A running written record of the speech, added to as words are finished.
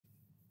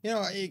You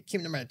know, it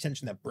came to my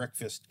attention that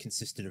breakfast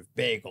consisted of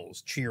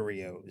bagels,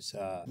 Cheerios,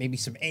 maybe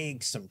some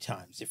eggs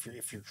sometimes.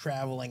 If you're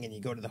traveling and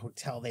you go to the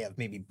hotel, they have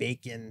maybe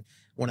bacon,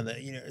 one of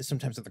the,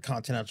 sometimes at the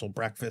continental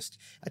breakfast.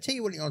 I tell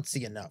you what, you don't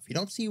see enough. You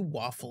don't see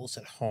waffles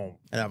at home.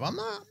 And I'm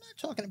not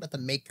talking about the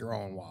make your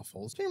own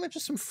waffles, pretty much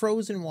just some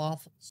frozen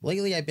waffles.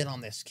 Lately, I've been on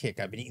this kick.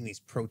 I've been eating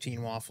these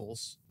protein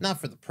waffles. Not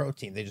for the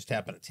protein, they just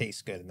happen to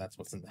taste good, and that's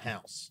what's in the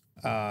house.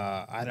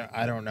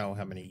 I don't know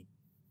how many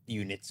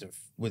units of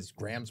was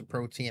grams of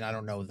protein. I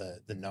don't know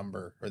the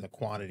number or the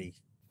quantity.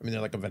 I mean,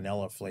 they're like a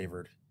vanilla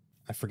flavored.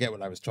 I forget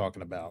what I was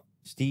talking about.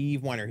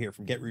 Steve Weiner here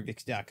from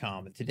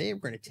GetRubix.com, and today we're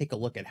going to take a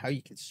look at how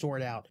you can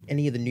sort out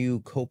any of the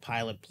new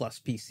Copilot Plus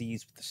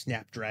PCs with the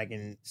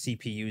Snapdragon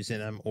CPUs in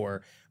them,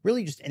 or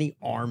really just any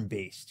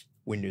ARM-based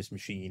Windows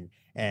machine,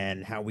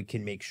 and how we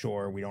can make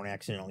sure we don't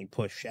accidentally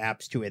push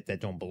apps to it that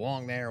don't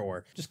belong there,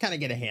 or just kind of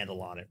get a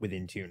handle on it with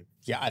Intune.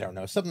 Yeah, I don't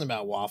know. Something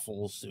about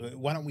waffles.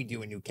 Why don't we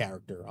do a new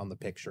character on the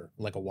picture,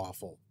 like a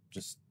waffle?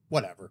 Just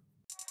whatever.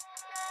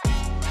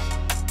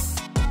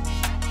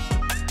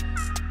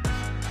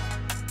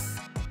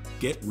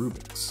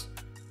 GetRubix,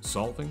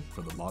 solving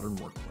for the modern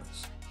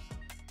workplace.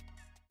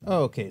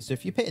 Okay, so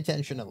if you pay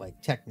attention to like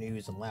tech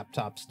news and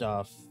laptop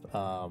stuff,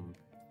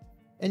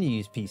 and you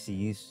use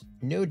PCs,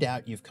 no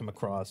doubt you've come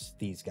across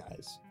these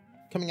guys.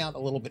 Coming out a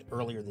little bit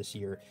earlier this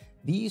year,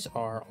 these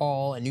are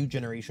all a new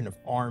generation of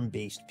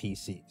ARM-based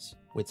PCs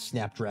with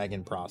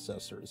Snapdragon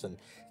processors, and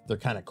they're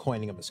kind of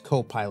coining them as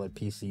Copilot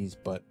PCs,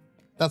 but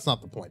that's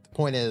not the point. The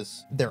point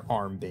is they're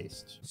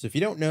ARM-based. So if you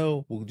don't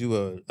know, we'll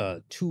do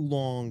a too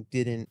long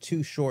didn't,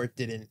 too short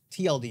didn't,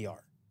 TLDR.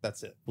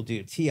 That's it. We'll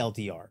do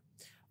TLDR.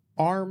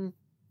 ARM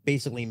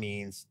basically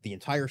means the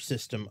entire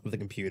system of the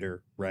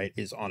computer, right,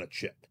 is on a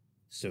chip.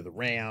 So the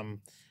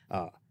RAM,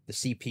 the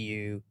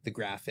CPU, the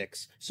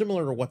graphics,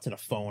 similar to what's in a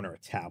phone or a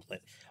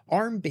tablet.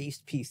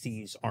 ARM-based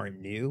PCs aren't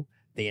new.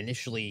 They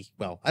initially,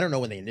 well, I don't know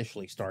when they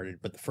initially started,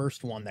 but the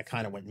first one that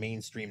kind of went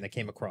mainstream that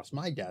came across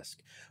my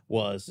desk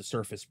was the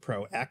Surface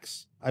Pro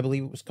X, I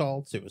believe it was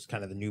called. So it was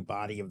kind of the new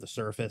body of the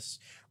Surface.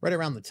 Right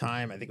around the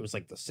time, I think it was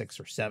like the 6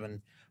 or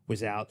 7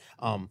 was out.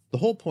 The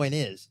whole point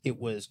is it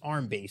was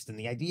ARM-based, and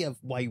the idea of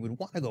why you would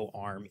want to go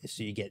ARM is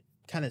so you get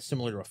kind of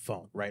similar to a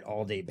phone, right?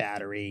 All-day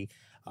battery,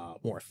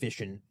 more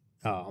efficient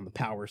on the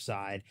power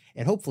side,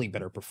 and hopefully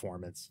better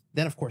performance.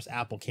 Then, of course,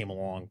 Apple came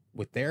along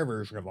with their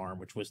version of ARM,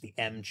 which was the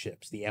M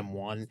chips, the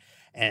M1,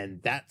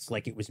 and that's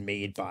like it was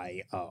made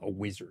by a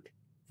wizard,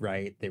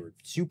 right? They were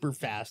super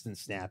fast and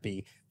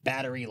snappy.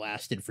 Battery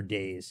lasted for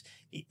days.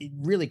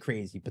 Really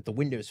crazy, but the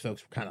Windows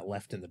folks were kind of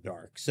left in the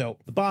dark. So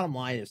the bottom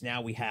line is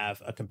now we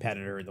have a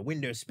competitor in the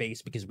Windows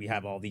space because we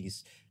have all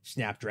these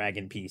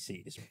Snapdragon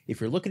PCs.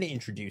 If you're looking to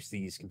introduce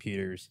these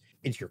computers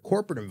into your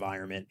corporate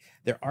environment,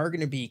 there are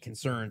going to be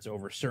concerns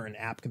over certain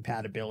app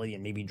compatibility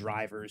and maybe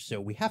drivers.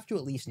 So we have to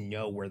at least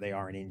know where they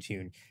are in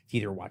Intune to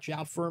either watch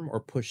out for them or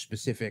push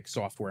specific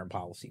software and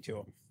policy to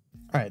them.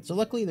 All right, so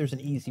luckily there's an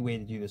easy way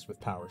to do this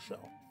with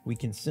PowerShell. We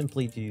can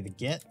simply do the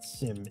get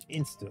sim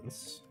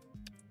instance.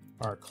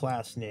 Our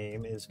class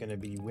name is going to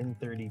be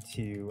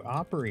Win32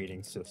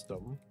 operating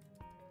system.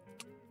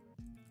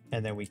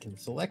 And then we can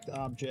select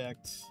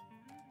object.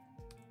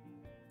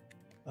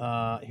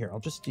 Here, I'll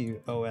just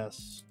do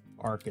OS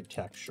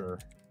architecture.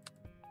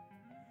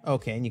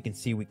 Okay, and you can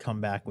see we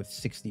come back with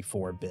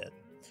 64-bit,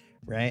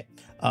 right?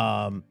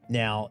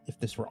 Now, if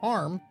this were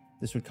ARM,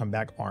 this would come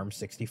back ARM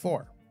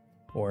 64.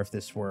 Or if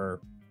this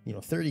were,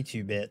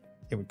 32-bit,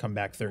 it would come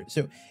back 30.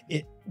 So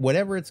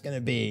whatever it's going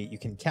to be, you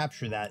can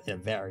capture that in a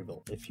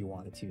variable if you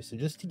wanted to. So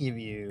just to give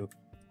you,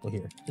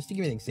 just to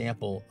give you an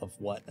example of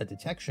what a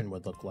detection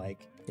would look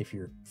like if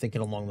you're thinking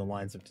along the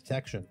lines of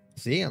detection.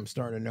 See, I'm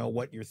starting to know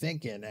what you're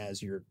thinking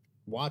as you're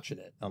watching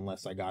it,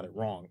 unless I got it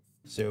wrong.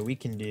 So we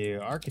can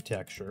do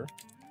architecture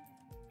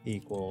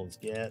equals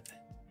get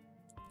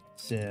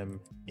sim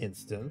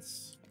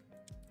instance,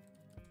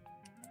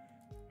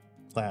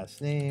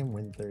 class name,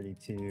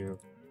 Win32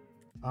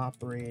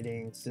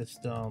 operating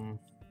system,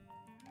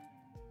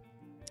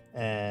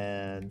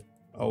 and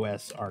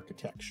OS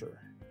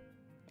architecture.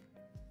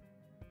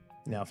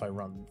 Now, if I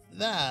run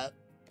that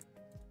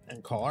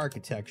and call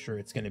architecture,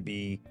 it's going to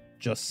be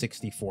just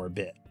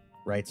 64-bit,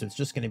 right? So it's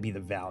just going to be the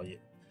value.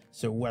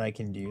 So what I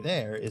can do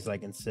there is I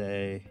can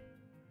say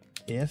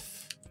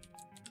if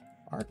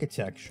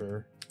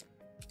architecture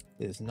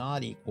is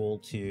not equal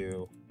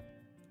to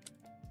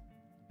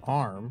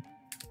ARM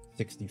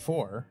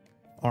 64,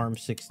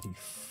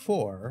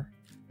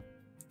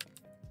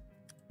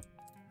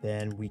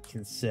 then we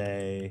can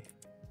say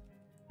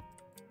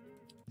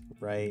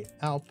write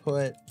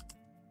output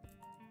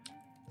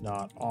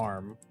not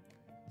ARM,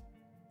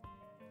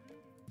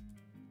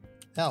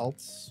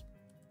 else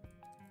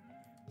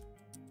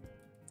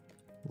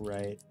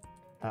write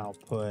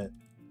output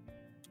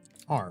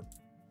ARM.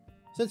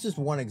 So that's just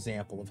one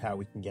example of how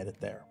we can get it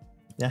there.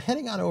 Now,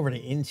 heading on over to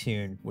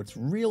Intune, what's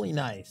really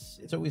nice,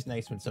 it's always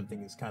nice when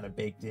something is kind of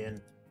baked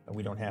in and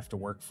we don't have to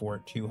work for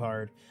it too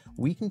hard.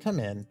 We can come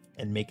in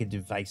and make a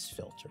device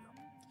filter.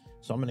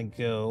 So I'm going to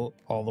go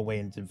all the way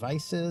in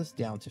devices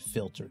down to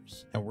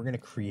filters, and we're going to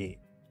create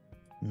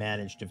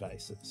manage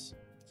devices.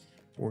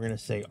 We're going to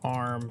say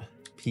ARM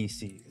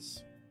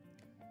PCs,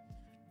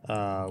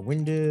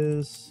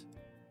 Windows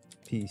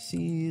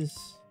PCs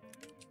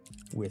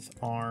with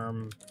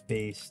ARM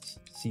based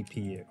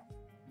CPU.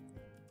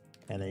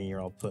 And then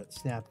here I'll put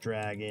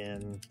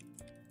Snapdragon,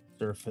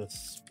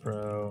 Surface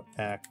Pro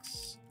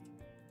X,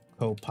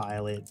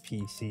 Copilot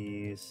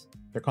PCs.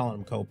 They're calling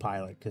them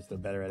Copilot because they're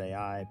better at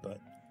AI, but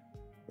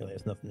really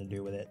has nothing to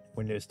do with it.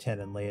 Windows 10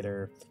 and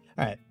later.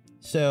 All right,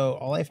 so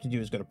all I have to do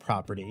is go to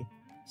Property,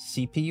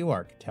 CPU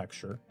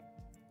Architecture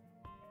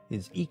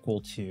is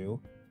equal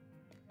to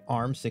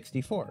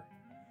ARM64.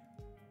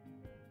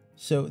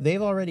 So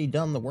they've already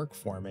done the work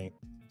for me.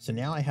 So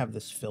now I have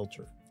this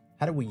filter.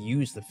 How do we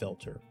use the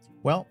filter?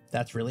 Well,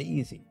 that's really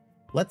easy.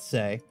 Let's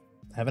say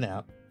I have an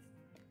app,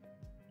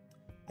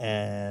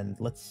 and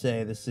let's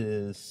say this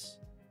is,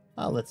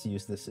 let's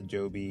use this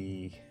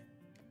Adobe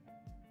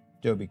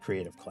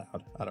Creative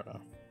Cloud. I don't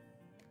know.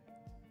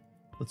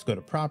 Let's go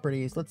to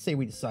Properties. Let's say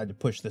we decide to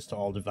push this to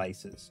all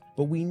devices,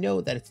 but we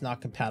know that it's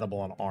not compatible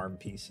on ARM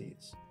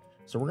PCs.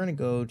 So we're going to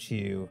go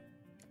to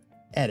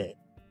Edit,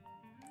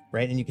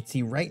 right? And you can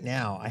see right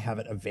now I have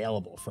it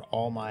available for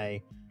all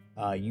my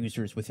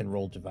users with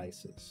enrolled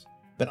devices.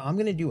 But I'm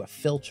going to do a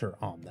filter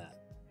on that,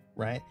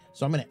 right?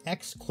 So I'm going to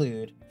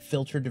exclude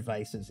filter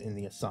devices in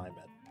the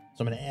assignment.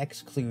 So I'm going to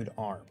exclude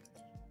ARM.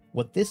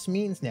 What this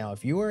means now,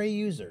 if you are a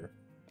user,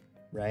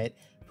 right,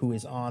 who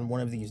is on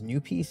one of these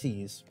new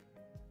PCs,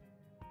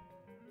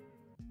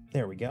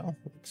 there we go,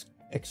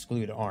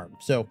 exclude ARM.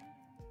 So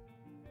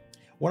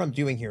what I'm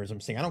doing here is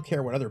I'm saying, I don't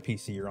care what other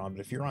PC you're on, but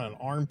if you're on an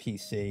ARM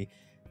PC,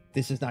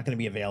 this is not going to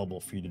be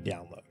available for you to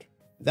download.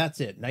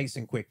 That's it. Nice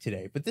and quick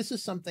today. But this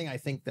is something I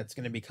think that's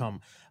going to become,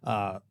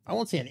 I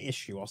won't say an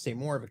issue, I'll say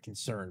more of a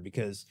concern,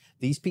 because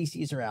these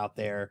PCs are out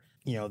there.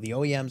 You know, the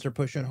OEMs are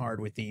pushing hard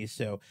with these.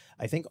 So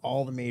I think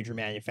all the major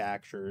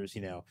manufacturers,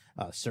 you know,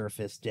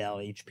 Surface, Dell,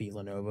 HP,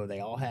 Lenovo, they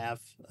all have,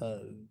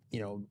 you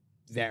know,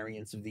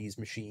 variants of these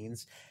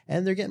machines,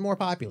 and they're getting more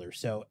popular.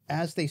 So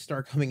as they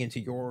start coming into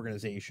your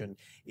organization,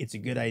 it's a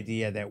good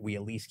idea that we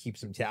at least keep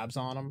some tabs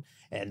on them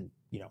and,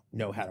 you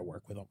know how to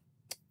work with them.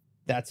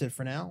 That's it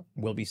for now.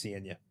 We'll be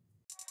seeing you.